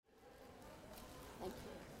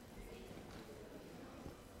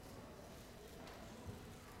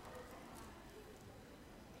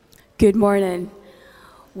Good morning.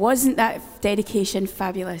 Wasn't that dedication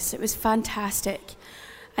fabulous? It was fantastic.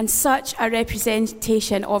 And such a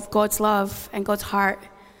representation of God's love and God's heart,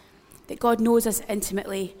 that God knows us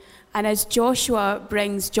intimately. And as Joshua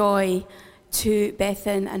brings joy to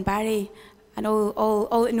Bethan and Barry and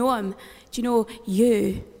all that know him, do you know,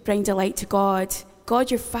 you bring delight to God. God,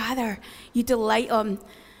 your Father, you delight him.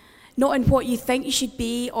 Not in what you think you should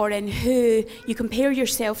be or in who you compare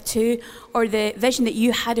yourself to or the vision that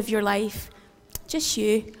you had of your life. Just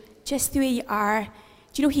you, just the way you are.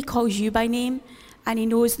 Do you know he calls you by name and he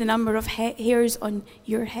knows the number of hairs on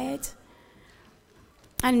your head?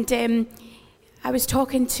 And I was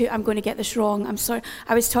talking to, I'm going to get this wrong, I'm sorry.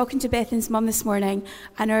 I was talking to Bethan's mum this morning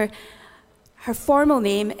and her formal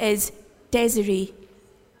name is Desiree,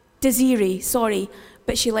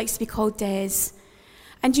 but she likes to be called Des.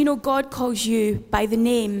 And you know, God calls you by the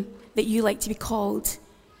name that you like to be called.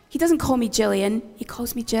 He doesn't call me Gillian, he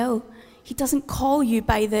calls me Jill. He doesn't call you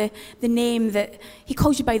by the name that, he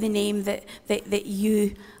calls you by the name that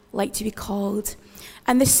you like to be called.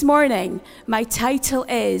 And this morning, my title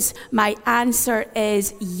is, my answer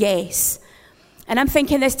is yes. And I'm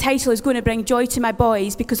thinking this title is going to bring joy to my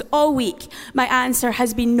boys because all week my answer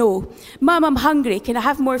has been no. Mum, I'm hungry, can I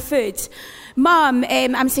have more food? Mum,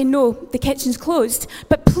 I'm saying no, the kitchen's closed.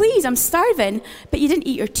 But please, I'm starving, but you didn't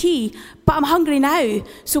eat your tea. But I'm hungry now.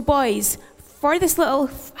 So boys, for this little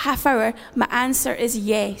half hour, my answer is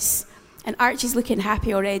yes. And Archie's looking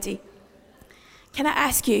happy already. Can I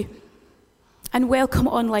ask you, and welcome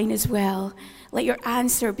online as well, let your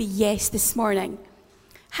answer be yes this morning.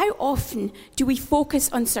 How often do we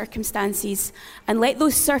focus on circumstances and let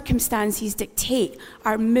those circumstances dictate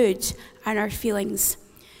our mood and our feelings?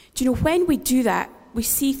 Do you know, when we do that, we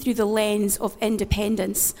see through the lens of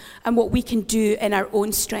independence and what we can do in our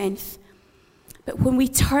own strength. But when we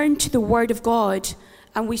turn to the Word of God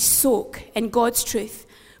and we soak in God's truth,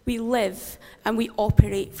 we live and we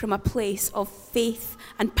operate from a place of faith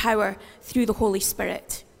and power through the Holy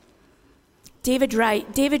Spirit. David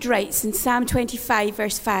writes in Psalm 25,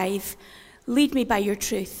 verse 5, "Lead me by your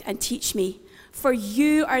truth and teach me, for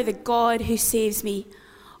you are the God who saves me.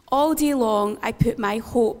 All day long I put my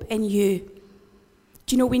hope in you."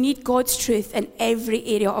 Do you know, we need God's truth in every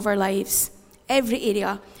area of our lives. Every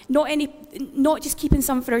area. Not just keeping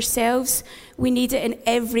some for ourselves. We need it in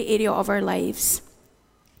every area of our lives.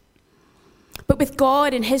 But with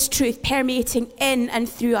God and his truth permeating in and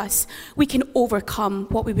through us, we can overcome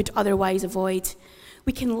what we would otherwise avoid.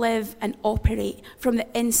 We can live and operate from the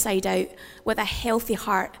inside out with a healthy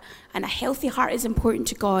heart. And a healthy heart is important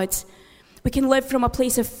to God. We can live from a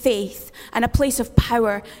place of faith and a place of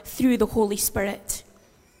power through the Holy Spirit.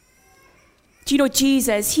 Do you know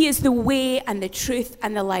Jesus? He is the way and the truth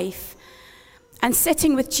and the life. And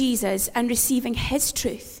sitting with Jesus and receiving his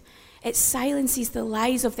truth, it silences the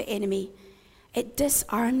lies of the enemy. It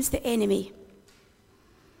disarms the enemy.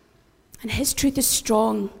 And his truth is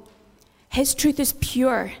strong. His truth is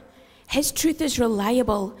pure. His truth is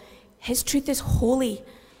reliable. His truth is holy.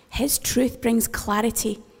 His truth brings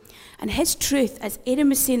clarity. And his truth, as Aaron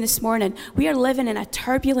was saying this morning, we are living in a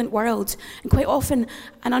turbulent world and quite often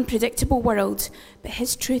an unpredictable world. But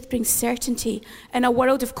his truth brings certainty in a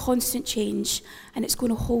world of constant change. And it's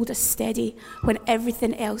going to hold us steady when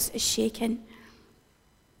everything else is shaken.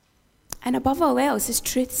 And above all else, his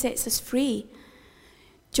truth sets us free.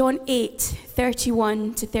 John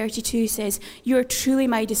 8:31-32 says, "You are truly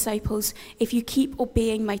my disciples if you keep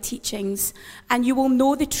obeying my teachings, and you will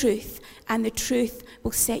know the truth, and the truth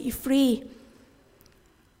will set you free."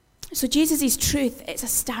 So Jesus' truth, it's a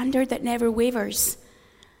standard that never wavers.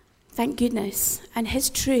 Thank goodness. And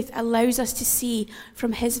his truth allows us to see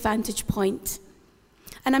from his vantage point.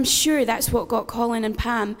 And I'm sure that's what got Colin and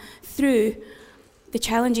Pam through the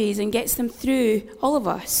challenges and gets them through, all of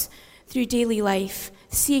us, through daily life,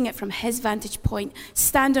 seeing it from his vantage point,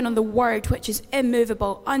 standing on the word which is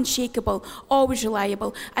immovable, unshakable, always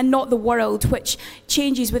reliable, and not the world which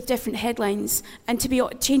changes with different headlines, and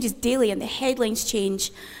changes daily and the headlines change.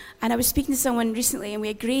 And I was speaking to someone recently and we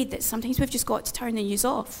agreed that sometimes we've just got to turn the news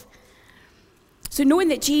off. So knowing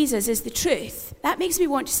that Jesus is the truth, that makes me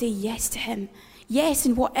want to say yes to him. Yes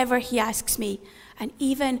in whatever he asks me. And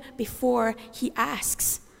even before he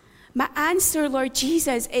asks. My answer, Lord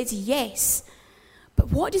Jesus, is yes.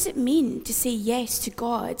 But what does it mean to say yes to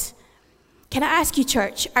God? Can I ask you,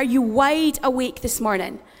 church, are you wide awake this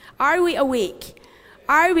morning? Are we awake?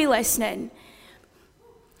 Are we listening?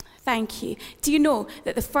 Thank you. Do you know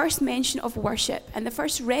that the first mention of worship and the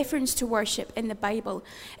first reference to worship in the Bible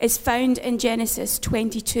is found in Genesis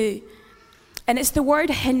 22? And it's the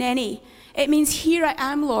word hineni. It means, "Here I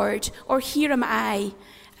am, Lord," or "Here am I."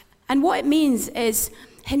 And what it means is,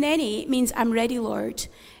 Hineni means I'm ready, Lord.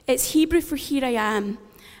 It's Hebrew for here I am.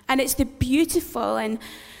 And it's the beautiful and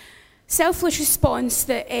selfless response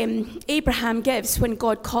that Abraham gives when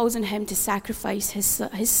God calls on him to sacrifice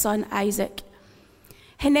his son Isaac.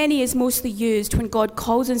 Hineni is mostly used when God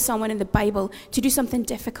calls on someone in the Bible to do something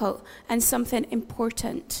difficult and something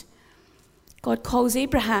important. God calls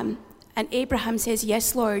Abraham, and Abraham says,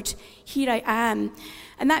 yes, Lord, here I am.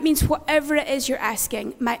 And that means whatever it is you're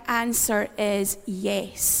asking, my answer is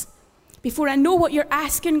yes. Before I know what you're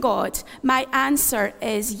asking, God, my answer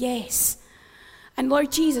is yes. And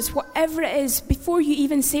Lord Jesus, whatever it is, before you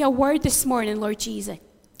even say a word this morning, Lord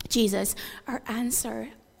Jesus, our answer,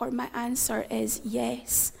 or my answer is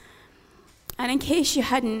yes. And in case you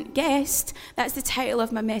hadn't guessed, that's the title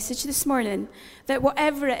of my message this morning, that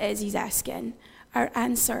whatever it is he's asking, our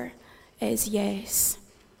answer is yes.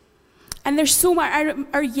 And there's so much,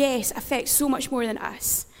 our yes affects so much more than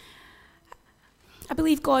us. I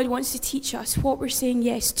believe God wants to teach us what we're saying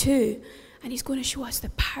yes to, and he's going to show us the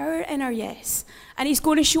power in our yes, and he's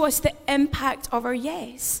going to show us the impact of our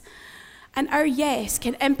yes. And our yes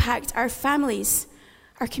can impact our families,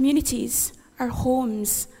 our communities, our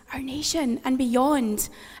homes, our nation, and beyond.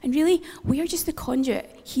 And really, we are just the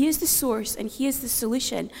conduit. He is the source, and he is the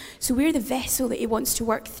solution. So we're the vessel that he wants to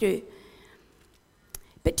work through.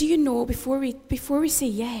 But do you know, before we say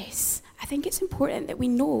yes, I think it's important that we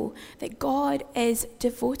know that God is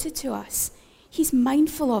devoted to us. He's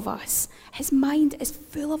mindful of us. His mind is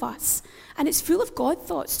full of us. And it's full of God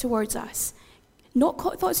thoughts towards us. Not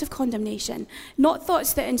thoughts of condemnation. Not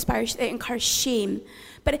thoughts that encourage shame.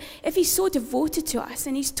 But if he's so devoted to us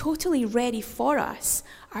and he's totally ready for us,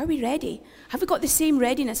 are we ready? Have we got the same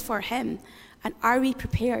readiness for him? And are we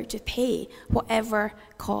prepared to pay whatever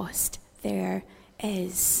cost there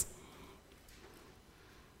is?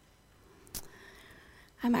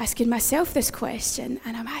 I'm asking myself this question,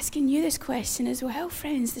 and I'm asking you this question as well,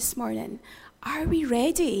 friends, this morning. Are we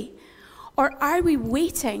ready? Or are we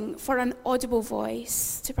waiting for an audible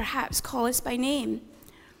voice to perhaps call us by name?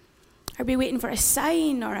 Are we waiting for a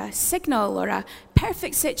sign or a signal or a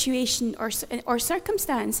perfect situation or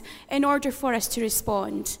circumstance in order for us to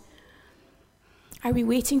respond? Are we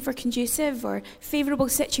waiting for conducive or favorable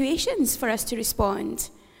situations for us to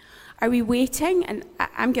respond? Are we waiting, and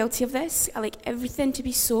I'm guilty of this, I like everything to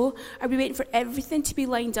be so, are we waiting for everything to be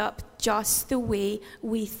lined up just the way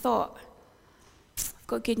we thought? I've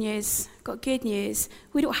got good news.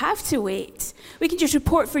 We don't have to wait. We can just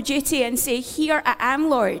report for duty and say, here I am,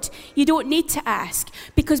 Lord. You don't need to ask,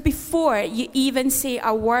 because before you even say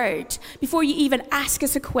a word, before you even ask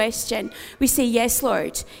us a question, we say, yes,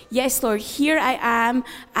 Lord, here I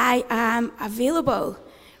am available.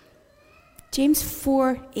 James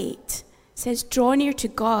 4:8 says, draw near to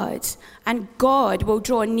God, and God will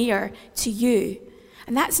draw near to you.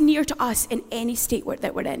 And that's near to us in any state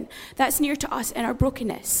that we're in. That's near to us in our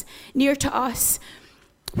brokenness, near to us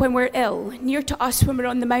when we're ill, near to us when we're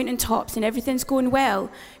on the mountaintops and everything's going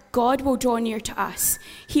well. God will draw near to us.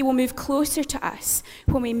 He will move closer to us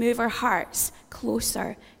when we move our hearts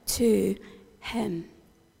closer to him.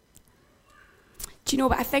 Do you know,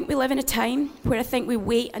 but I think we live in a time where I think we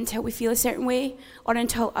wait until we feel a certain way or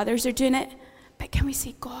until others are doing it. But can we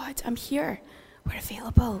say, God, I'm here. We're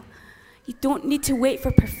available. You don't need to wait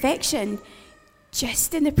for perfection.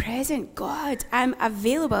 Just in the present, God, I'm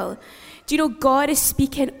available. Do you know God is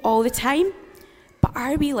speaking all the time? But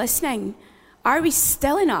are we listening? Are we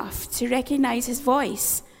still enough to recognize his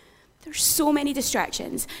voice? There's so many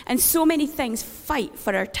distractions and so many things fight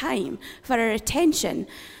for our time, for our attention,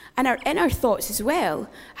 and in our thoughts as well.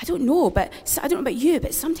 I don't know about you,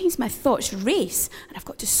 but sometimes my thoughts race and I've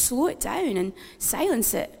got to slow it down and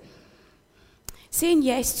silence it. Say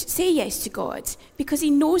yes to God because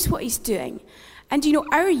he knows what he's doing. And you know,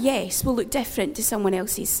 our yes will look different to someone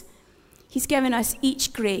else's. He's given us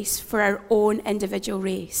each grace for our own individual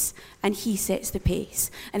race, and he sets the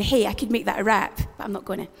pace. And hey, I could make that a rap, but I'm not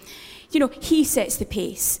going to. You know, he sets the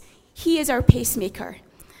pace. He is our pacemaker.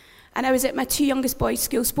 And I was at my two youngest boys'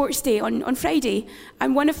 school sports day on Friday,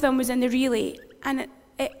 and one of them was in the relay, and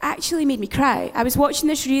it actually made me cry. I was watching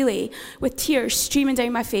this relay with tears streaming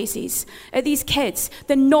down my faces at these kids.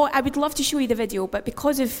 I would love to show you the video, but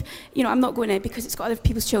because of, I'm not going to, because it's got other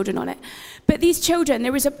people's children on it. But these children,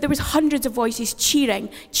 there was hundreds of voices cheering.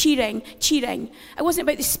 It wasn't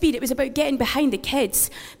about the speed, it was about getting behind the kids.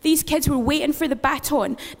 These kids were waiting for the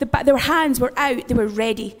baton. Their hands were out, they were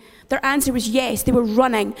ready. Their answer was yes, they were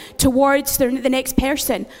running towards the next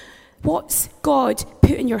person. What's God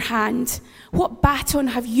put in your hand? What baton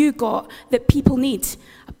have you got that people need?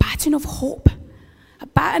 A baton of hope, a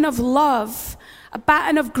baton of love, a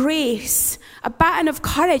baton of grace, a baton of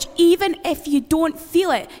courage. Even if you don't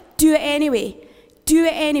feel it, do it anyway. Do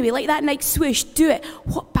it anyway. Like that Nike swoosh, do it.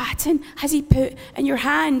 What baton has he put in your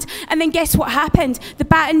hand? And then guess what happened? The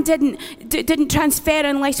baton didn't transfer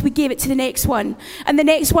unless we gave it to the next one. And the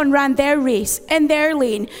next one ran their race in their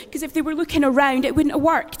lane. Because if they were looking around, it wouldn't have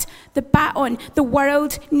worked. The baton, the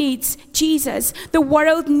world needs Jesus. The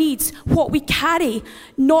world needs what we carry,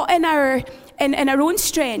 not in our own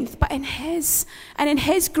strength, but in his, and in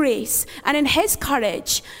his grace, and in his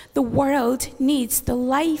courage. The world needs the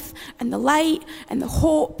life and the light and the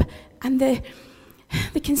hope and the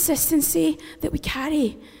consistency that we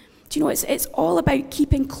carry. Do you know, it's all about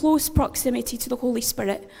keeping close proximity to the Holy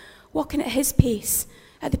Spirit, walking at his pace,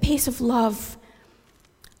 at the pace of love.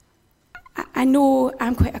 I know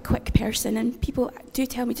I'm quite a quick person, and people do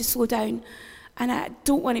tell me to slow down. And I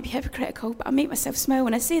don't want to be hypocritical, but I make myself smile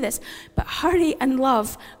when I say this. But hurry and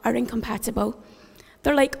love are incompatible.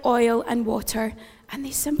 They're like oil and water, and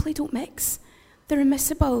they simply don't mix. They're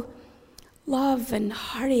immiscible. Love and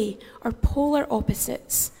hurry are polar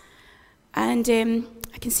opposites. And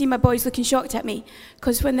I can see my boys looking shocked at me,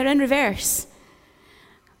 because when they're in reverse,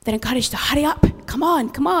 they're encouraged to hurry up. Come on,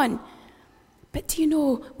 come on. But do you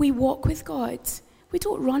know, we walk with God. We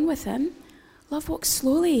don't run with him. Love walks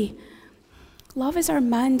slowly. Love is our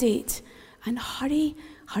mandate, and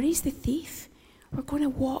hurry's the thief. We're going to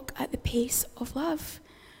walk at the pace of love,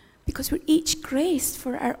 because we're each graced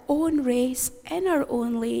for our own race, in our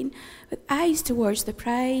own lane, with eyes towards the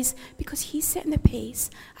prize, because he's setting the pace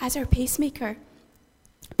as our pacemaker.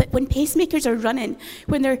 But when pacemakers are running,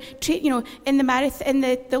 when they're in the marathon,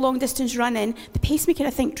 in the long distance running, the pacemaker, I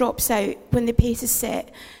think, drops out when the pace is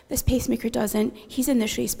set. This pacemaker doesn't. He's in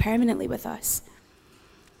this race permanently with us.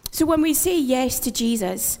 So when we say yes to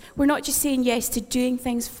Jesus, we're not just saying yes to doing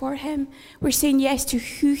things for him. We're saying yes to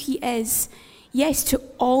who he is, yes to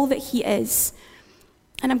all that he is.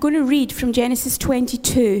 And I'm going to read from Genesis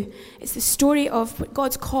 22. It's the story of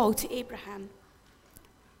God's call to Abraham.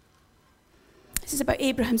 This is about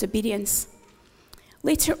Abraham's obedience.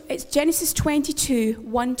 Later, it's Genesis 22,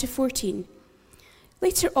 1 to 14.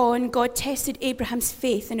 Later on, God tested Abraham's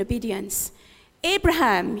faith and obedience.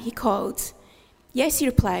 Abraham, he called. Yes, he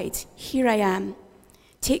replied, here I am.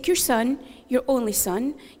 Take your son, your only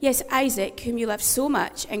son, yes, Isaac, whom you love so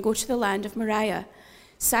much, and go to the land of Moriah.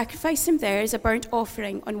 Sacrifice him there as a burnt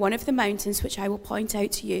offering on one of the mountains which I will point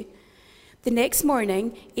out to you. The next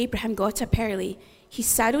morning, Abraham got up early. He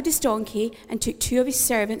saddled his donkey and took 2 of his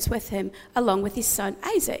servants with him, along with his son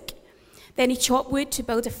Isaac. Then he chopped wood to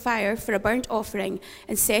build a fire for a burnt offering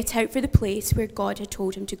and set out for the place where God had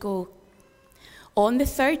told him to go. On the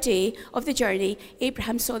 3rd day of the journey,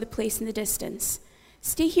 Abraham saw the place in the distance.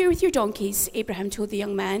 Stay here with your donkeys, Abraham told the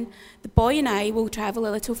young man. The boy and I will travel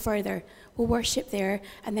a little further. We'll worship there,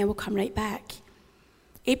 and then we'll come right back.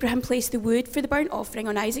 Abraham placed the wood for the burnt offering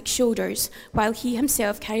on Isaac's shoulders, while he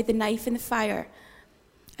himself carried the knife and the fire.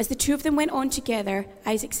 As the 2 of them went on together,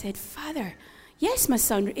 Isaac said, Father. Yes, my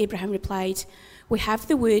son, Abraham replied. We have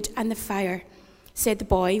the wood and the fire, said the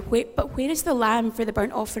boy. But where is the lamb for the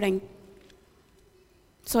burnt offering?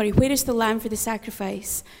 Where is the lamb for the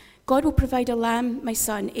sacrifice? God will provide a lamb, my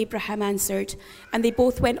son, Abraham answered, and they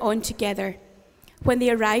both went on together. When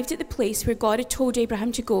they arrived at the place where God had told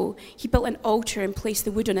Abraham to go, he built an altar and placed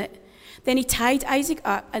the wood on it. Then he tied Isaac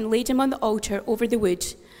up and laid him on the altar over the wood.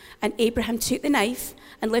 And Abraham took the knife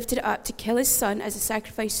and lifted it up to kill his son as a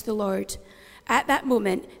sacrifice to the Lord. At that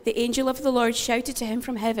moment, the angel of the Lord shouted to him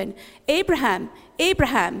from heaven, Abraham,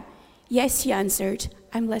 Abraham. Yes, he answered,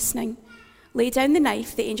 I'm listening. Lay down the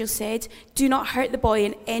knife, the angel said. Do not hurt the boy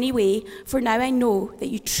in any way, for now I know that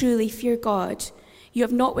you truly fear God. You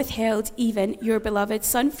have not withheld even your beloved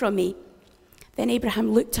son from me. Then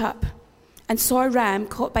Abraham looked up and saw a ram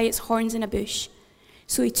caught by its horns in a bush.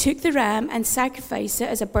 So he took the ram and sacrificed it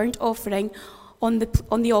as a burnt offering on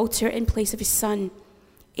the altar in place of his son.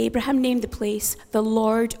 Abraham named the place, the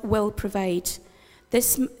Lord will provide.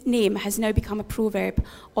 This name has now become a proverb.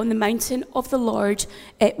 On the mountain of the Lord,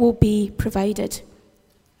 it will be provided.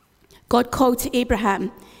 God called to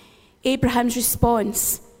Abraham. Abraham's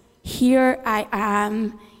response, here I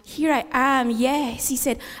am. Here I am. Yes, he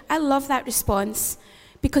said. I love that response,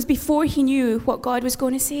 because before he knew what God was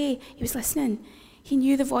going to say, he was listening. He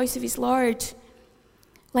knew the voice of his Lord.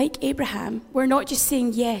 Like Abraham, we're not just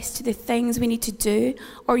saying yes to the things we need to do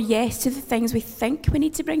or yes to the things we think we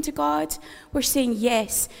need to bring to God. We're saying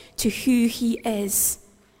yes to who he is.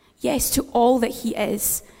 Yes to all that he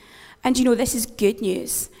is. And you know, this is good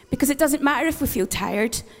news, because it doesn't matter if we feel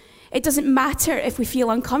tired. It doesn't matter if we feel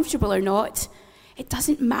uncomfortable or not. It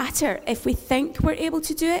doesn't matter if we think we're able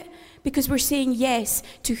to do it, because we're saying yes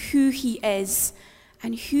to who he is.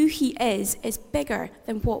 And who he is bigger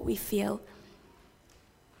than what we feel.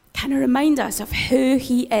 Can I remind us of who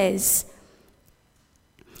he is?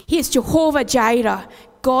 He is Jehovah Jireh,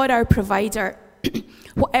 God our provider.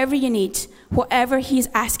 Whatever you need, whatever he's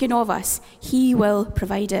asking of us, he will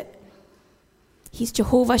provide it. He's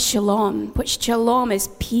Jehovah Shalom, which shalom is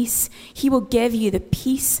peace. He will give you the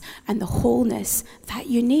peace and the wholeness that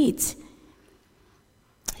you need.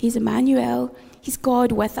 He's Emmanuel. He's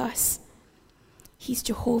God with us. He's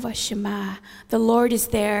Jehovah Shammah. The Lord is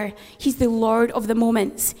there. He's the Lord of the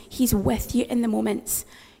moments. He's with you in the moments.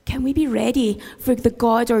 Can we be ready for the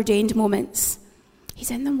God-ordained moments?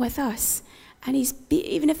 He's in them with us. And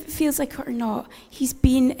even if it feels like it or not, he's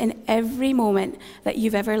been in every moment that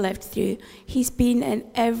you've ever lived through. He's been in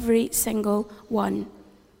every single one.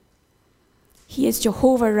 He is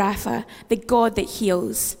Jehovah Rapha, the God that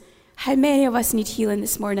heals. How many of us need healing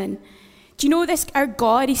this morning? Do you know this? Our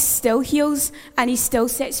God, he still heals, and he still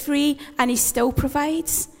sets free, and he still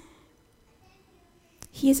provides.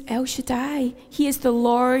 He is El Shaddai. He is the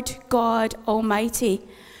Lord God Almighty.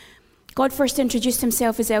 God first introduced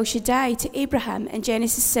himself as El Shaddai to Abraham in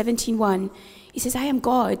Genesis 17:1. He says, I am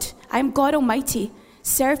God Almighty.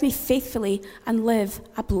 Serve me faithfully and live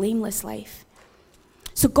a blameless life.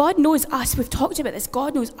 So God knows us. We've talked about this.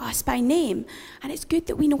 God knows us by name. And it's good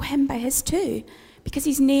that we know him by his too, because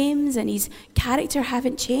his names and his character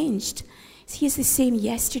haven't changed. He is the same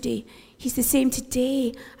yesterday. He's the same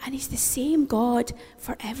today. And he's the same God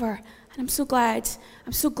forever. And I'm so glad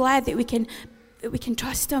that we can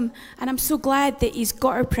trust him. And I'm so glad that he's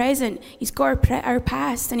got our present, he's got our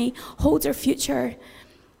past, and he holds our future.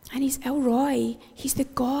 And he's El Roi. He's the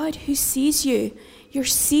God who sees you. You're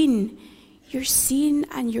seen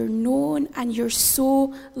and you're known and you're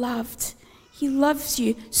so loved. He loves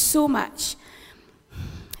you so much.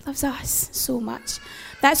 He loves us so much.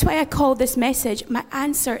 That's why I call this message, my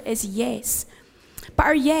answer is yes. But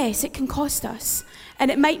our yes, it can cost us.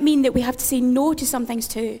 And it might mean that we have to say no to some things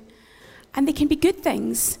too. And they can be good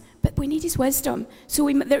things, but we need his wisdom. So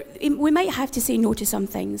we might have to say no to some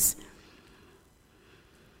things.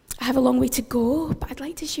 I have a long way to go, but I'd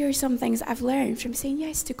like to share some things I've learned from saying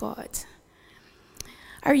yes to God.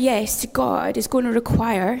 Our yes to God is going to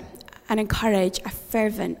require and encourage a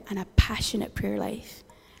fervent and a passionate prayer life.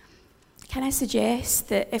 Can I suggest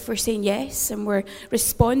that if we're saying yes and we're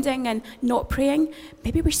responding and not praying,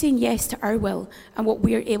 maybe we're saying yes to our will and what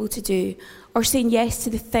we're able to do, or saying yes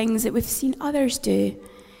to the things that we've seen others do.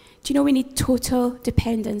 Do you know we need total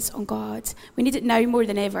dependence on God? We need it now more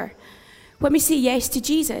than ever. When we say yes to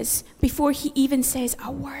Jesus, before he even says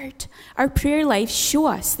a word, our prayer lives show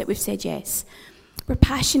us that we've said yes. We're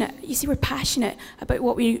passionate. You see, we're passionate about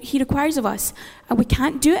what he requires of us. And we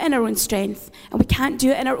can't do it in our own strength. And we can't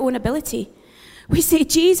do it in our own ability. We say,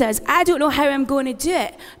 Jesus, I don't know how I'm going to do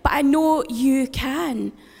it, but I know you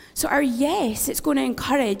can. So our yes, it's going to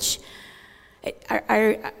encourage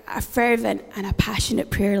a fervent and a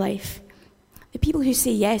passionate prayer life. The people who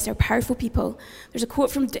say yes are powerful people. There's a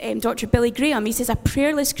quote from Dr. Billy Graham. He says, a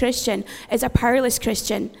prayerless Christian is a powerless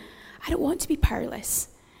Christian. I don't want to be powerless.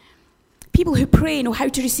 People who pray know how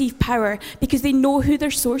to receive power because they know who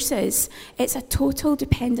their source is. It's a total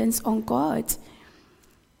dependence on God.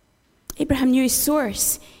 Abraham knew his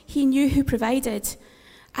source. He knew who provided.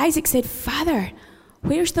 Isaac said, Father,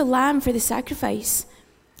 where's the lamb for the sacrifice?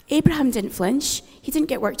 Abraham didn't flinch. He didn't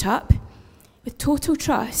get worked up. With total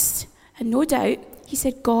trust and no doubt, he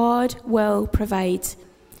said, God will provide.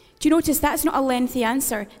 Do you notice that's not a lengthy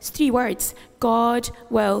answer? It's 3 words. God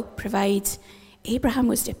will provide. Abraham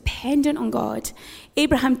was dependent on God.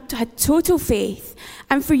 Abraham had total faith.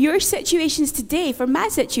 And for your situations today, for my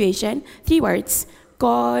situation, 3 words.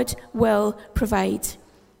 God will provide.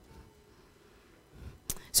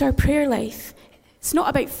 So our prayer life, it's not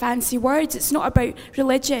about fancy words. It's not about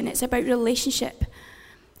religion. It's about relationship.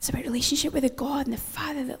 It's about relationship with a God and the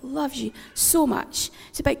Father that loves you so much.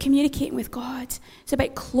 It's about communicating with God. It's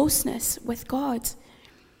about closeness with God.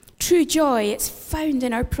 True joy, it's found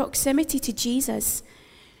in our proximity to Jesus.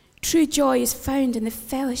 True joy is found in the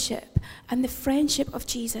fellowship and the friendship of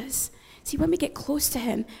Jesus. See, when we get close to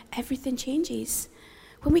him, everything changes.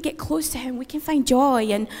 When we get close to him, we can find joy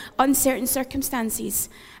in uncertain circumstances.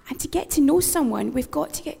 And to get to know someone, we've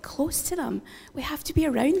got to get close to them. We have to be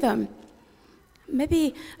around them.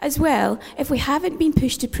 Maybe as well, if we haven't been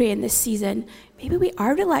pushed to pray in this season, maybe we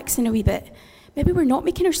are relaxing a wee bit. Maybe we're not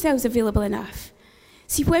making ourselves available enough.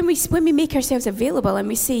 See, when we make ourselves available and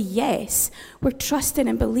we say yes, we're trusting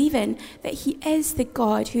and believing that he is the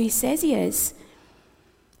God who he says he is.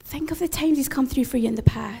 Think of the times he's come through for you in the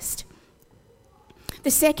past.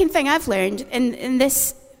 The second thing I've learned in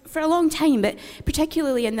this for a long time, but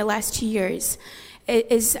particularly in the last 2 years,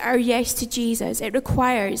 is our yes to Jesus. It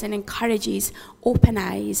requires and encourages open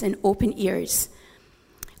eyes and open ears.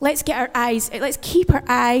 Let's keep our eyes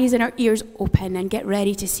and our ears open and get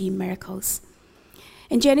ready to see miracles.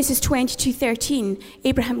 In Genesis 22:13,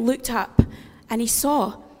 Abraham looked up and he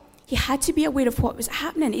saw. He had to be aware of what was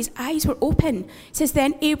happening. His eyes were open. It says,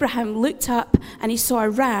 then Abraham looked up and he saw a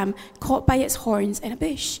ram caught by its horns in a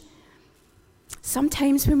bush.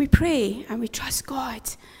 Sometimes when we pray and we trust God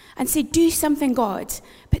and say, do something, God,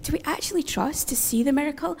 but do we actually trust to see the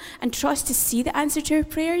miracle and trust to see the answer to our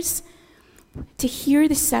prayers? To hear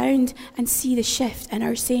the sound and see the shift in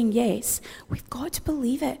our saying yes, we've got to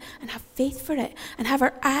believe it and have faith for it and have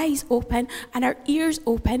our eyes open and our ears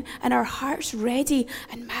open and our hearts ready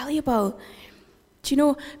and malleable. Do you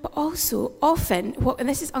know, but also often, and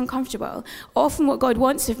this is uncomfortable, often what God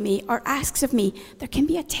wants of me or asks of me, there can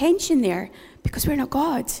be a tension there because we're not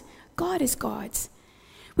God. God is God.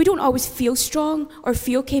 We don't always feel strong or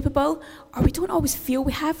feel capable, or we don't always feel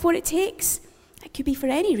we have what it takes. It could be for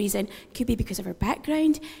any reason. It could be because of our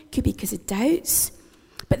background. It could be because of doubts.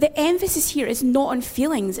 But the emphasis here is not on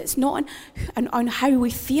feelings. It's not on how we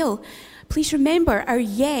feel. Please remember, our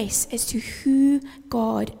yes is to who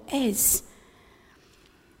God is.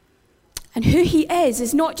 And who he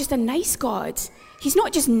is not just a nice God. He's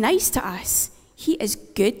not just nice to us. He is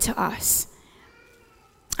good to us.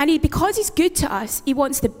 And because he's good to us, he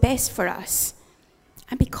wants the best for us.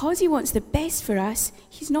 And because he wants the best for us,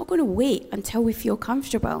 he's not going to wait until we feel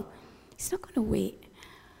comfortable. He's not going to wait.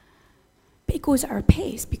 But he goes at our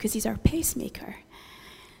pace because he's our pacemaker.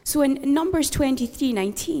 So in Numbers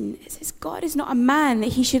 23:19, it says, God is not a man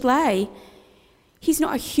that he should lie. He's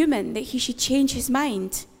not a human that he should change his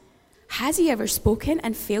mind. Has he ever spoken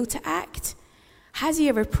and failed to act? Has he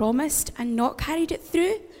ever promised and not carried it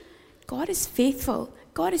through? God is faithful.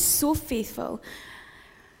 God is so faithful.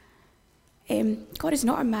 God is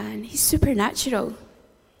not a man. He's supernatural.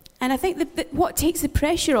 And I think that what takes the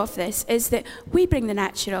pressure off this is that we bring the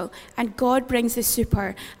natural and God brings the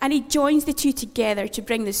super. And he joins the two together to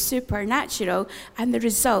bring the supernatural, and the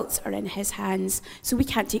results are in his hands. So we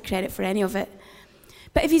can't take credit for any of it.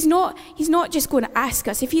 But if he's not just going to ask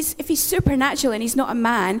us. If he's supernatural and he's not a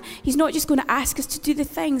man, he's not just going to ask us to do the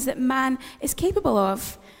things that man is capable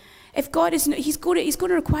of. If God is, he's not going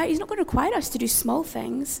to require us to do small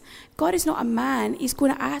things. God is not a man. He's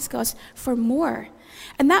going to ask us for more.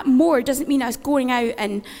 And that more doesn't mean us going out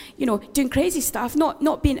and, doing crazy stuff,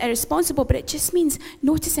 not being irresponsible, but it just means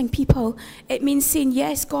noticing people. It means saying,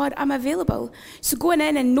 yes, God, I'm available. So going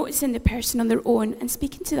in and noticing the person on their own and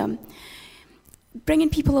speaking to them. Bringing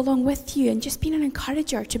people along with you and just being an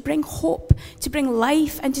encourager, to bring hope, to bring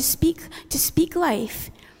life, and to speak life.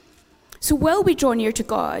 So will we draw near to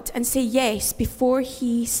God and say yes before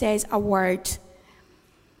he says a word?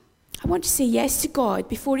 I want to say yes to God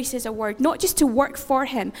before he says a word, not just to work for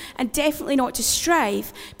him and definitely not to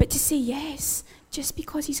strive, but to say yes just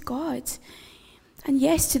because he's God. And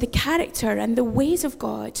yes to the character and the ways of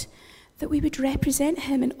God, that we would represent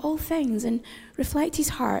him in all things and reflect his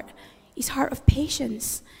heart of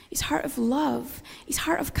patience, his heart of love, his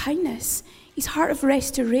heart of kindness, his heart of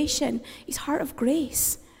restoration, his heart of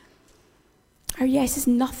grace. Our yes is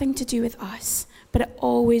nothing to do with us, but it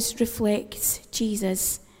always reflects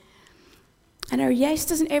Jesus. And our yes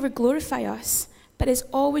doesn't ever glorify us, but is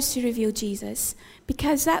always to reveal Jesus,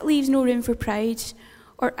 because that leaves no room for pride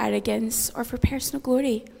or arrogance or for personal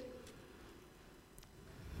glory.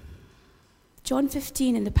 John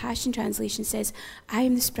 15 in the Passion Translation says, I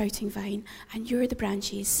am the sprouting vine and you're the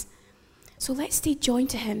branches. So let's stay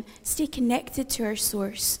joined to him, stay connected to our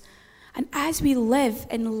source. And as we live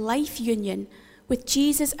in life union with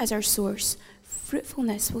Jesus as our source,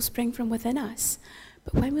 fruitfulness will spring from within us.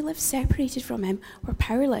 But when we live separated from him, we're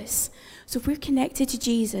powerless. So if we're connected to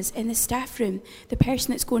Jesus in the staff room, the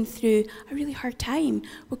person that's going through a really hard time,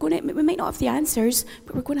 we might not have the answers,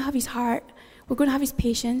 but we're going to have his heart. We're going to have his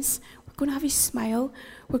patience. We're going to have his smile.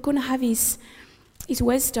 We're going to have his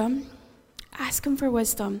wisdom. Ask him for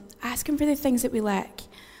wisdom. Ask him for the things that we lack.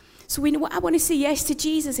 So I want to say yes to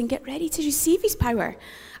Jesus and get ready to receive his power.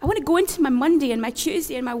 I want to go into my Monday and my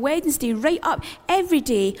Tuesday and my Wednesday right up every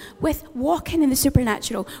day with walking in the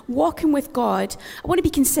supernatural, walking with God. I want to be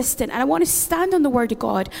consistent, and I want to stand on the word of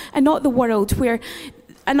God and not the world where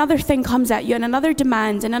another thing comes at you and another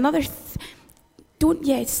demand and another...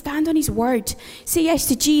 stand on his word. Say yes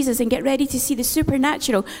to Jesus and get ready to see the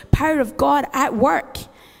supernatural power of God at work.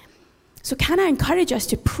 So can I encourage us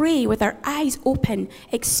to pray with our eyes open,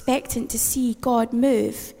 expectant to see God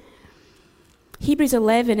move? Hebrews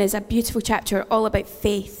 11 is a beautiful chapter all about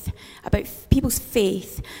faith, about people's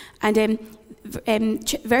faith. And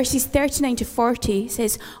verses 39 to 40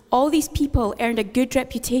 says, all these people earned a good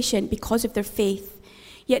reputation because of their faith,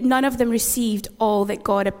 yet none of them received all that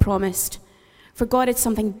God had promised. For God had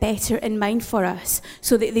something better in mind for us,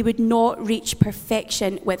 so that they would not reach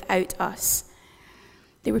perfection without us.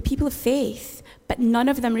 They were people of faith, but none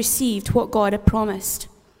of them received what God had promised.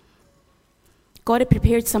 God had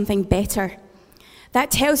prepared something better. That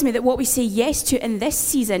tells me that what we say yes to in this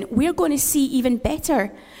season, we're going to see even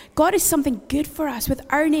better. God has something good for us with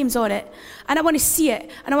our names on it. And I want to see it,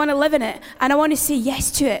 and I want to live in it, and I want to say yes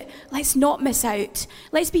to it. Let's not miss out.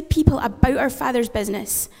 Let's be people about our Father's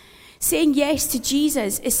business. Saying yes to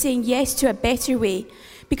Jesus is saying yes to a better way,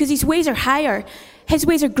 because his ways are higher, his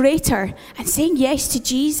ways are greater. And saying yes to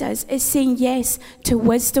Jesus is saying yes to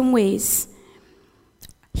wisdom ways.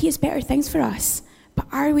 He has better things for us. But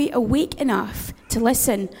are we awake enough to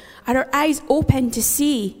listen? Are our eyes open to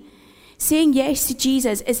see? Saying yes to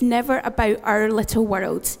Jesus is never about our little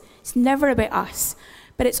world. It's never about us,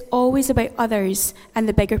 but it's always about others and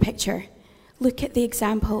the bigger picture. Look at the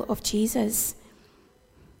example of Jesus.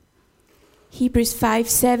 Hebrews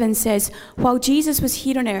 5:7 says, while Jesus was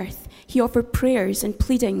here on earth, he offered prayers and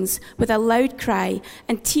pleadings with a loud cry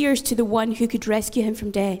and tears to the one who could rescue him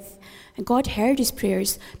from death. And God heard his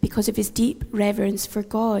prayers because of his deep reverence for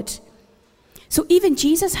God. So even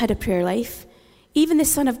Jesus had a prayer life. Even the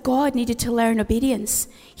Son of God needed to learn obedience.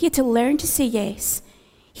 He had to learn to say yes.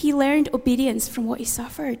 He learned obedience from what he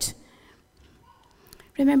suffered.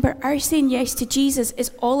 Remember, our saying yes to Jesus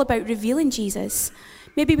is all about revealing Jesus.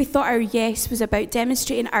 Maybe we thought our yes was about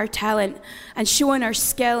demonstrating our talent and showing our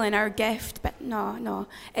skill and our gift, but no.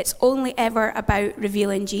 It's only ever about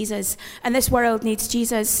revealing Jesus. And this world needs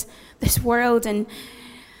Jesus. This world and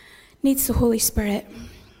needs the Holy Spirit.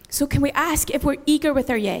 So can we ask if we're eager with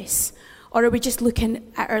our yes, or are we just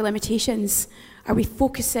looking at our limitations? Are we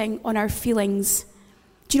focusing on our feelings?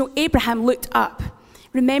 Do you know, Abraham looked up.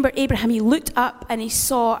 Remember Abraham, he looked up and he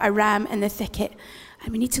saw a ram in the thicket.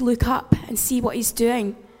 And we need to look up and see what he's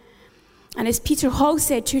doing. And as Peter Hall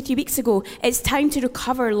said 2 or 3 weeks ago, it's time to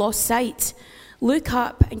recover lost sight. Look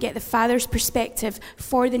up and get the Father's perspective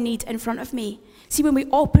for the need in front of me. See, when we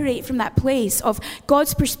operate from that place of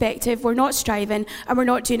God's perspective, we're not striving and we're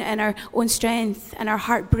not doing it in our own strength, and our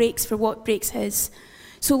heart breaks for what breaks his.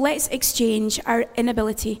 So let's exchange our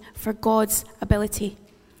inability for God's ability.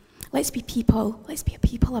 Let's be people. Let's be a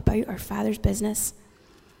people about our Father's business.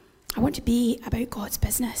 I want to be about God's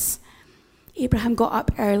business. Abraham got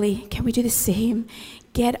up early. Can we do the same?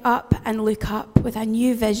 Get up and look up with a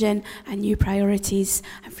new vision and new priorities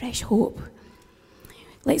and fresh hope.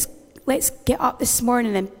 Let's get up this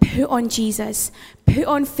morning and put on Jesus. Put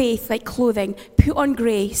on faith like clothing. Put on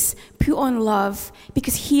grace. Put on love,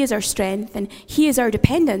 because he is our strength and he is our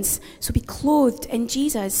dependence. So be clothed in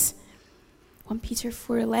Jesus. 1 Peter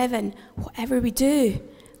 4:11, whatever we do,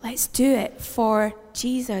 let's do it for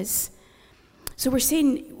Jesus. So we're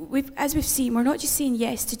saying, as we've seen, we're not just saying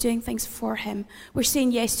yes to doing things for him. We're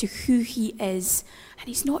saying yes to who he is. And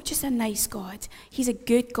he's not just a nice God. He's a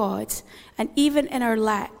good God. And even in our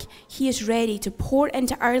lack, he is ready to pour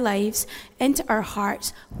into our lives, into our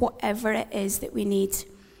hearts, whatever it is that we need.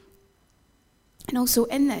 And also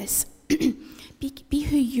in this, be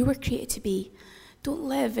who you were created to be. Don't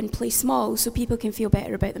live and play small so people can feel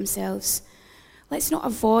better about themselves. Let's not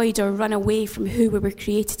avoid or run away from who we were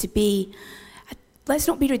created to be. Let's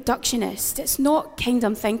not be reductionist. It's not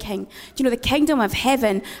kingdom thinking. Do you know, the kingdom of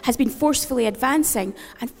heaven has been forcefully advancing,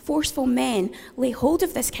 and forceful men lay hold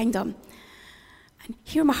of this kingdom. And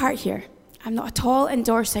hear my heart here. I'm not at all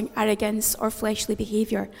endorsing arrogance or fleshly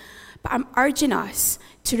behaviour, but I'm urging us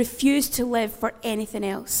to refuse to live for anything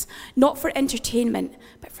else. Not for entertainment,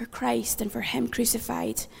 but for Christ and for him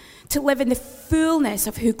crucified. To live in the fullness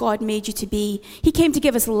of who God made you to be. He came to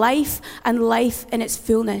give us life, and life in its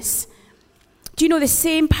fullness. Do you know the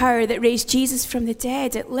same power that raised Jesus from the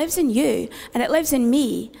dead? It lives in you, and it lives in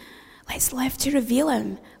me. Let's live to reveal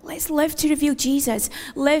him. Let's live to reveal Jesus.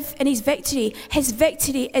 Live in his victory. His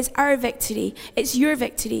victory is our victory. It's your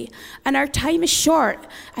victory. And our time is short,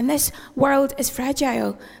 and this world is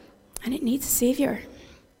fragile, and it needs a Saviour.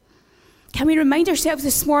 Can we remind ourselves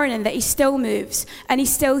this morning that he still moves and he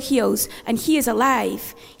still heals and he is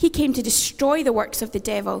alive? He came to destroy the works of the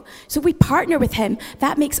devil. So if we partner with him,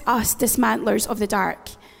 that makes us dismantlers of the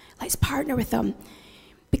dark. Let's partner with him,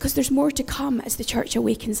 because there's more to come as the church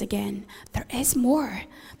awakens again. There is more.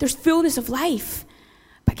 There's fullness of life.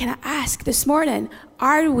 But can I ask this morning,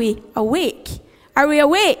 are we awake? Are we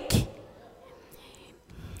awake?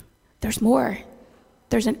 There's more.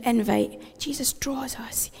 There's an invite. Jesus draws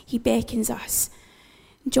us. He beckons us.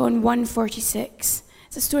 John 1:46.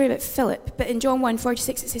 It's a story about Philip, but in John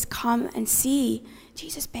 1:46 it says, come and see.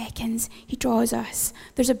 Jesus beckons. He draws us.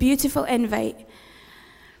 There's a beautiful invite.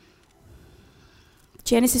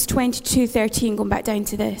 Genesis 22:13, going back down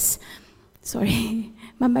to this. Sorry,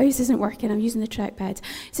 my mouse isn't working. I'm using the trackpad. It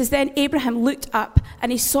says, then Abraham looked up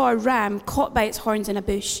and he saw a ram caught by its horns in a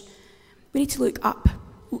bush. We need to look up.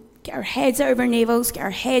 Get our heads out of our navels, get our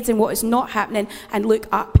heads in what is not happening, and look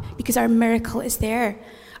up, because our miracle is there.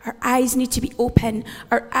 Our eyes need to be open,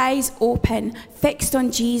 our eyes open, fixed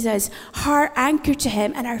on Jesus, heart anchored to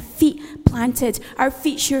him, and our feet planted, our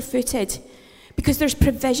feet sure-footed, because there's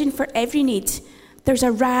provision for every need. There's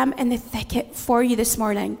a ram in the thicket for you this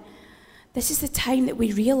morning. This is the time that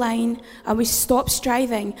we realign and we stop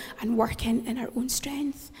striving and working in our own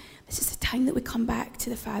strength. This is the time that we come back to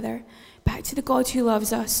the Father, back to the God who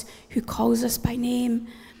loves us, who calls us by name,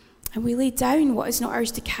 and we lay down what is not ours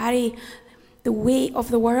to carry, the weight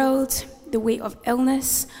of the world, the weight of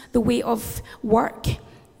illness, the weight of work,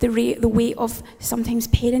 the weight of sometimes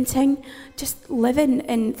parenting, just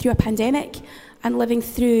living through a pandemic and living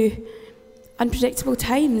through unpredictable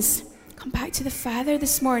times. Come back to the Father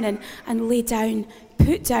this morning and lay down,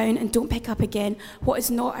 put down, and don't pick up again what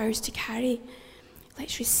is not ours to carry.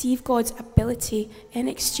 Let's receive God's ability in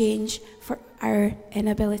exchange for our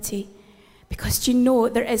inability. Because do you know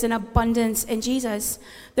there is an abundance in Jesus?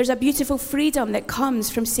 There's a beautiful freedom that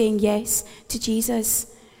comes from saying yes to Jesus,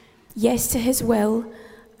 yes to his will,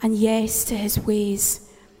 and yes to his ways.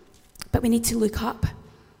 But we need to look up.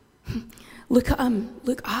 Look at him,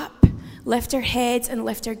 look up. Lift our heads and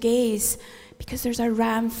lift our gaze, because there's a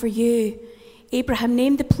ram for you. Abraham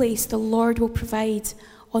named the place, the Lord will provide.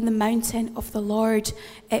 On the mountain of the Lord,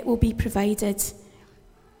 it will be provided.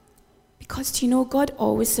 Because do you know, God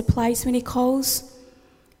always supplies when he calls.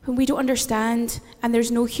 When we don't understand and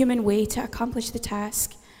there's no human way to accomplish the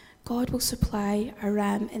task, God will supply a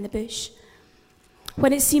ram in the bush.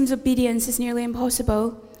 When it seems obedience is nearly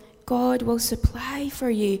impossible, God will supply for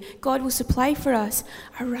you. God will supply for us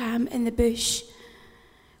a ram in the bush.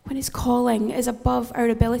 When his calling is above our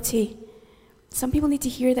ability. Some people need to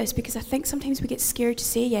hear this, because I think sometimes we get scared to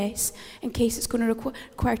say yes in case it's going to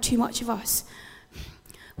require too much of us.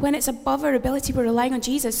 When it's above our ability, we're relying on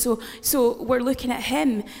Jesus, so we're looking at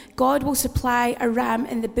him. God will supply a ram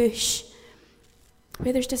in the bush.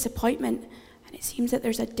 Where there's disappointment and it seems that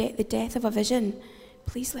there's the death of a vision,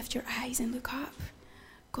 please lift your eyes and look up.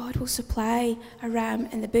 God will supply a ram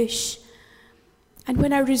in the bush. And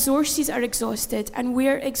when our resources are exhausted and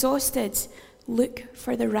we're exhausted, look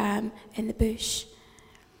for the ram in the bush.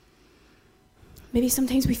 Maybe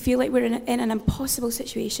sometimes we feel like we're in an impossible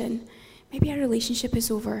situation. Maybe our relationship is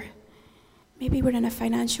over. Maybe we're in a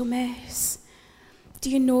financial mess. Do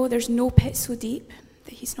you know there's no pit so deep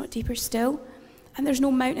that he's not deeper still? And there's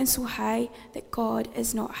no mountain so high that God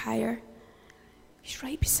is not higher. He's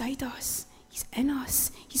right beside us. He's in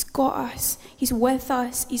us. He's got us. He's with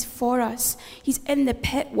us. He's for us. He's in the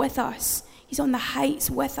pit with us. He's on the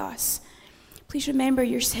heights with us. Please remember,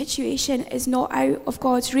 your situation is not out of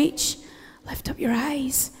God's reach. Lift up your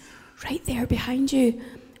eyes. Right there behind you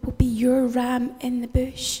will be your ram in the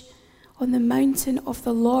bush. On the mountain of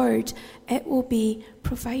the Lord, it will be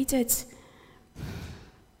provided.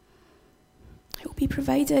 It will be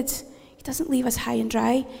provided. He doesn't leave us high and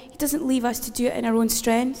dry. He doesn't leave us to do it in our own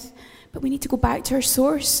strength. But we need to go back to our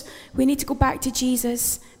source. We need to go back to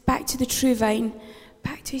Jesus, back to the true vine,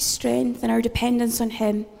 back to his strength and our dependence on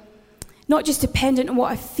him. Not just dependent on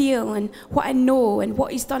what I feel and what I know and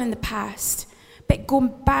what he's done in the past, but going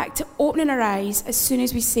back to opening our eyes as soon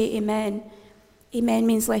as we say amen. Amen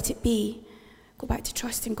means let it be. Go back to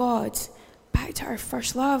trusting God, back to our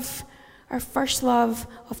first love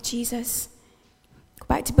of Jesus. Go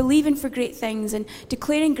back to believing for great things and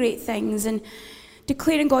declaring great things and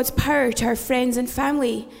declaring God's power to our friends and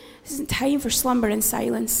family. This isn't time for slumber and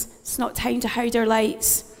silence. It's not time to hide our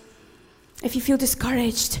lights. If you feel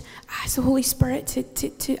discouraged, ask the Holy Spirit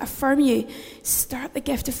to affirm you. Stir up the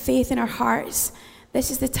gift of faith in our hearts.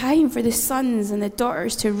 This is the time for the sons and the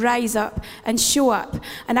daughters to rise up and show up.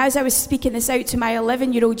 And as I was speaking this out to my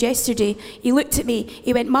 11-year-old yesterday, he looked at me,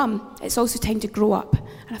 he went, "Mum, it's also time to grow up."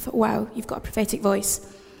 And I thought, wow, you've got a prophetic voice.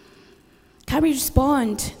 Can we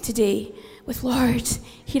respond today with, "Lord,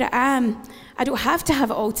 here I am. I don't have to have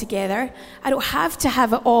it all together. I don't have to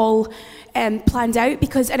have it all planned out,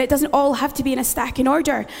 and it doesn't all have to be in a stacking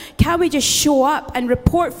order." Can we just show up and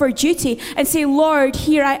report for duty and say, "Lord,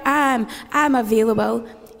 here I am. I'm available.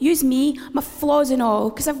 Use me, my flaws and all,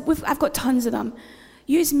 because I've got tons of them.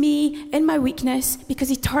 Use me in my weakness, because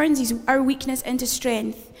he turns our weakness into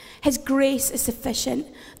strength. His grace is sufficient.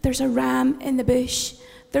 There's a ram in the bush.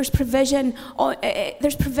 There's provision.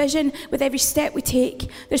 There's provision with every step we take.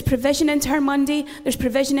 There's provision into our Monday. There's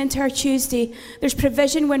provision into our Tuesday. There's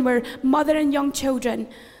provision when we're mothering young children.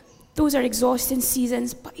 Those are exhausting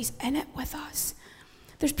seasons, but he's in it with us.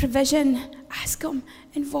 There's provision. Ask him.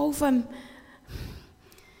 Involve him.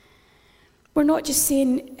 We're not just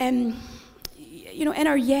saying, in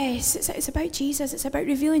our yes, it's about Jesus. It's about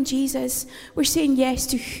revealing Jesus. We're saying yes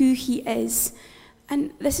to who he is.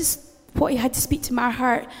 And this is what he had to speak to my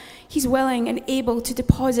heart. He's willing and able to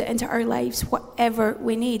deposit into our lives whatever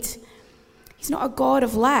we need. He's not a God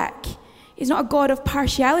of lack. He's not a God of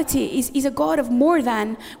partiality. He's a God of more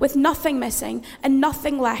than, with nothing missing and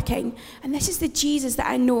nothing lacking. And this is the Jesus that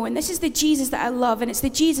I know, and this is the Jesus that I love, and it's the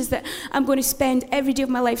Jesus that I'm going to spend every day of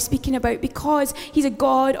my life speaking about, because he's a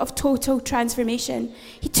God of total transformation.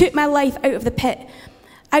 He took my life out of the pit,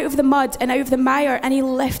 out of the mud and out of the mire, and he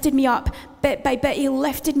lifted me up. Bit by bit, he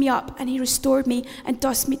lifted me up, and he restored me and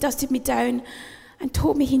dusted me down, and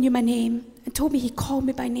told me he knew my name, and told me he called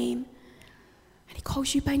me by name. And he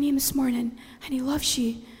calls you by name this morning, and he loves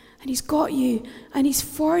you, and he's got you, and he's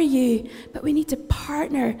for you. But we need to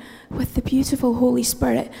partner with the beautiful Holy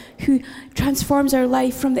Spirit who transforms our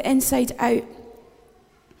life from the inside out.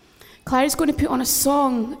 Clara's going to put on a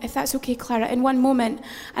song, if that's okay, Clara, in one moment.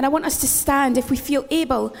 And I want us to stand if we feel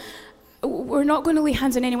able. We're not going to lay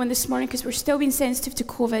hands on anyone this morning because we're still being sensitive to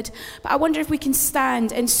COVID. But I wonder if we can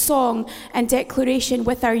stand in song and declaration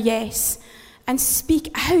with our yes and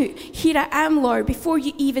speak out. Here I am, Lord. Before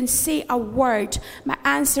you even say a word, my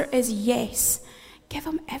answer is yes. Give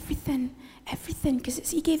him everything,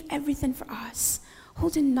 because he gave everything for us,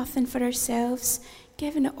 holding nothing for ourselves,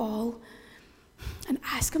 giving it all. And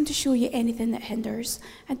ask him to show you anything that hinders.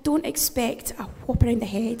 And don't expect a whop around the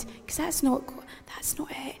head, because that's not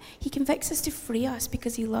it. He convicts us to free us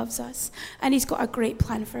because he loves us. And he's got a great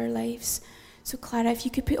plan for our lives. So Clara, if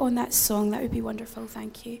you could put on that song, that would be wonderful.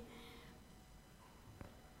 Thank you.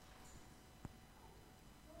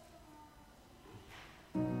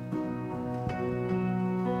 You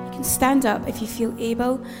can stand up if you feel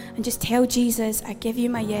able and just tell Jesus, I give you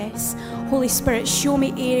my yes. Holy Spirit, show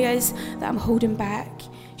me areas that I'm holding back.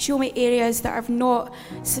 Show me areas that I've not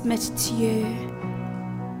submitted to you.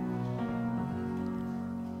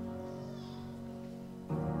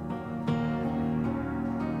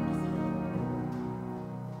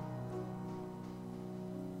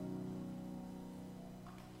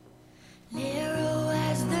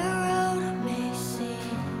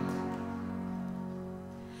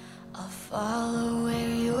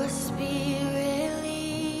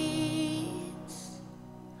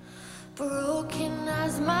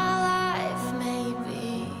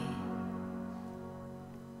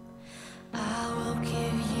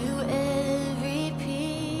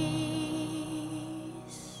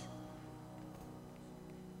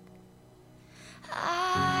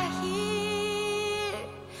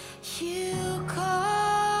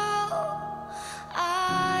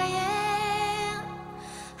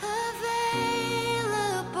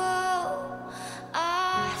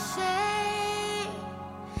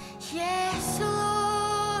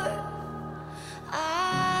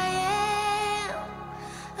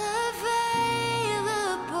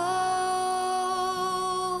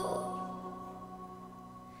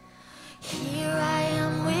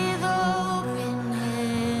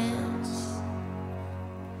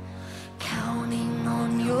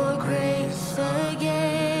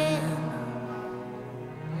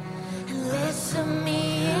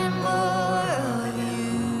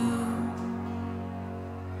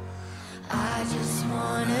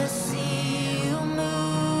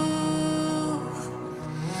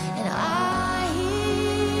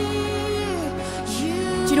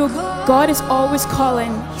 God is always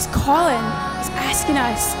calling. He's calling. He's asking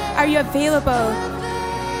us, are you available?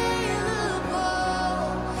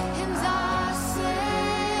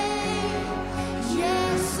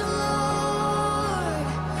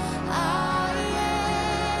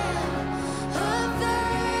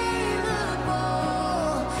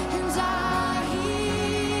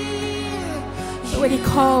 But when he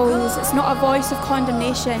calls, it's not a voice of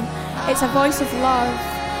condemnation. It's a voice of love.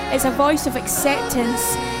 It's a voice of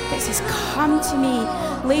acceptance that says, come to me,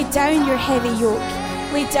 lay down your heavy yoke,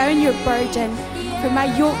 lay down your burden, for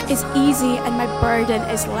my yoke is easy and my burden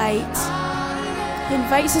is light. He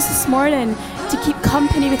invites us this morning to keep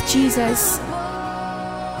company with Jesus,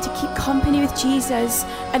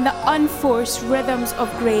 and the unforced rhythms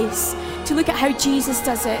of grace, to look at how Jesus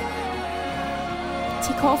does it.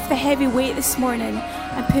 Take off the heavy weight this morning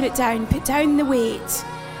and put it down. Put down the weight.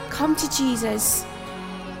 Come to Jesus.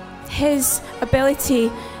 His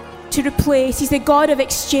ability to replace. He's the God of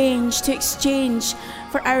exchange, to exchange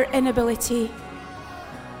for our inability.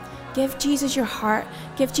 Give Jesus your heart.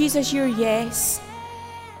 Give Jesus your yes.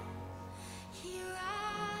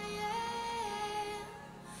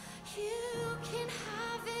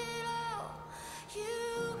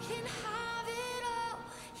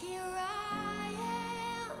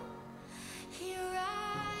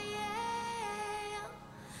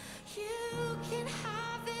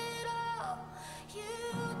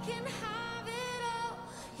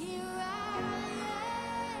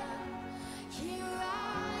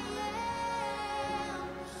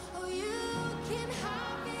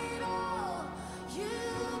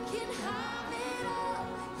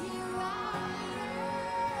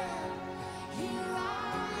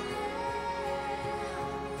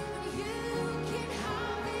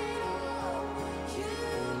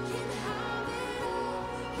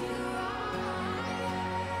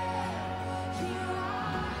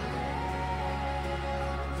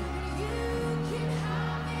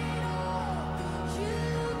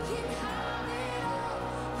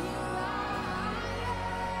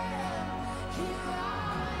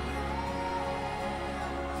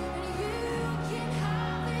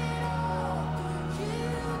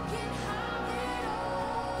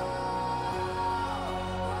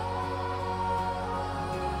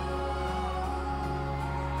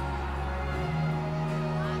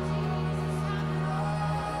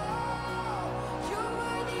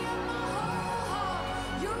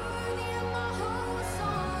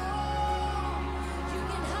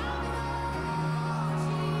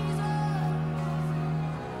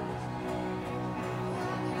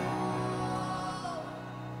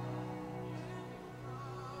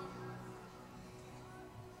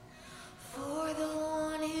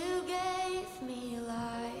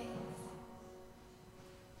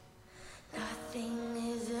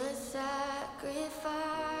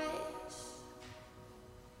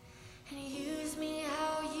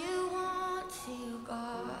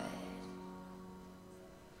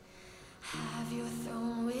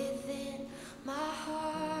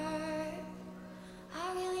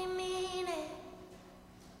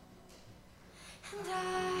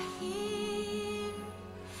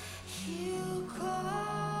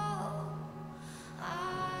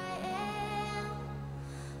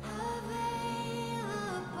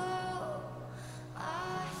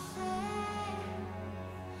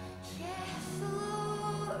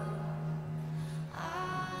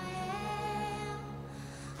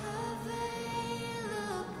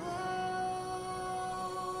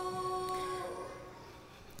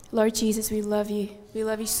 Lord Jesus, we love you. We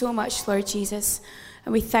love you so much, Lord Jesus.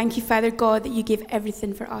 And we thank you, Father God, that you gave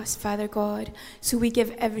everything for us, Father God. So we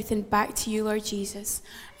give everything back to you, Lord Jesus.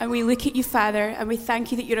 And we look at you, Father, and we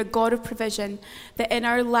thank you that you're a God of provision, that in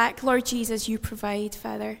our lack, Lord Jesus, you provide,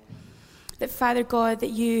 Father. That, Father God, that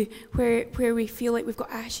you, where we feel like we've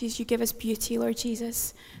got ashes, you give us beauty, Lord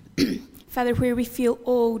Jesus. Father, where we feel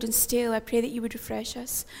old and stale, I pray that you would refresh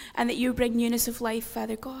us and that you would bring newness of life,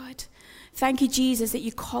 Father God. Thank you, Jesus, that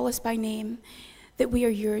you call us by name, that we are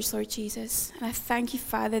yours, Lord Jesus. And I thank you,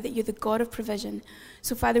 Father, that you're the God of provision.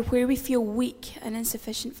 So, Father, where we feel weak and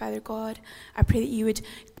insufficient, Father God, I pray that you would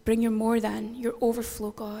bring your more than, your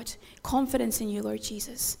overflow, God. Confidence in you, Lord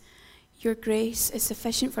Jesus. Your grace is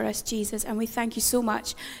sufficient for us, Jesus, and we thank you so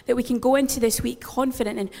much that we can go into this week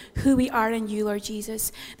confident in who we are in you, Lord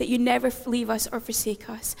Jesus, that you never leave us or forsake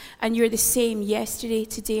us, and you're the same yesterday,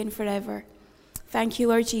 today, and forever. Thank you,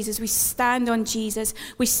 Lord Jesus. We stand on Jesus.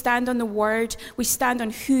 We stand on the word. We stand on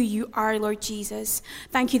who you are, Lord Jesus.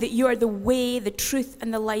 Thank you that you are the way, the truth,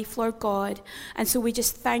 and the life, Lord God. And so we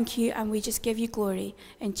just thank you and we just give you glory.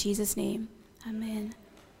 In Jesus' name, amen.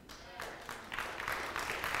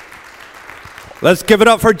 Let's give it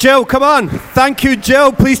up for Jill. Come on. Thank you,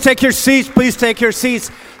 Jill. Please take your seats. Please take your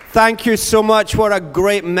seats. Thank you so much. What a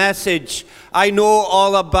great message. I know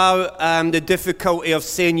all about the difficulty of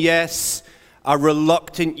saying yes. A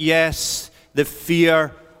reluctant yes, the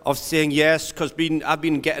fear of saying yes, because I've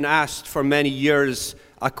been getting asked for many years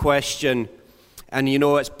a question, and you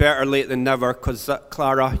know it's better late than never, because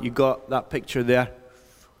Clara, you got that picture there?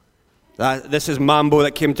 This is Mambo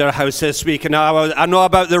that came to our house this week, and I know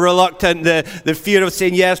about the reluctant, the fear of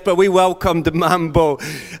saying yes, but we welcomed Mambo.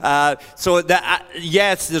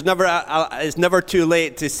 Yes, it's never too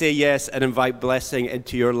late to say yes and invite blessing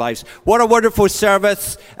into your lives. What a wonderful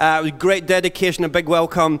service, great dedication, a big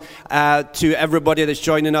welcome to everybody that's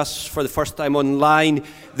joining us for the first time online.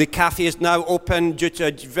 The cafe is now open due to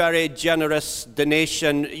a very generous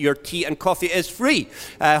donation. Your tea and coffee is free.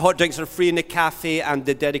 Hot drinks are free in the cafe, and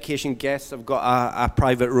the dedication guests have got a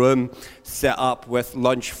private room set up with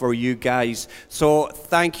lunch for you guys. So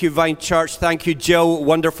thank you, Vine Church. Thank you, Jill.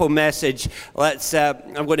 Wonderful message.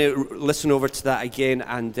 I'm going to listen over to that again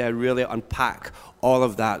and really unpack all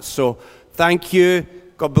of that. So thank you.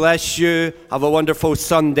 God bless you. Have a wonderful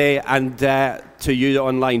Sunday. And to you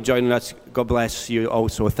online joining us, God bless you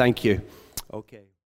also. Thank you. Okay.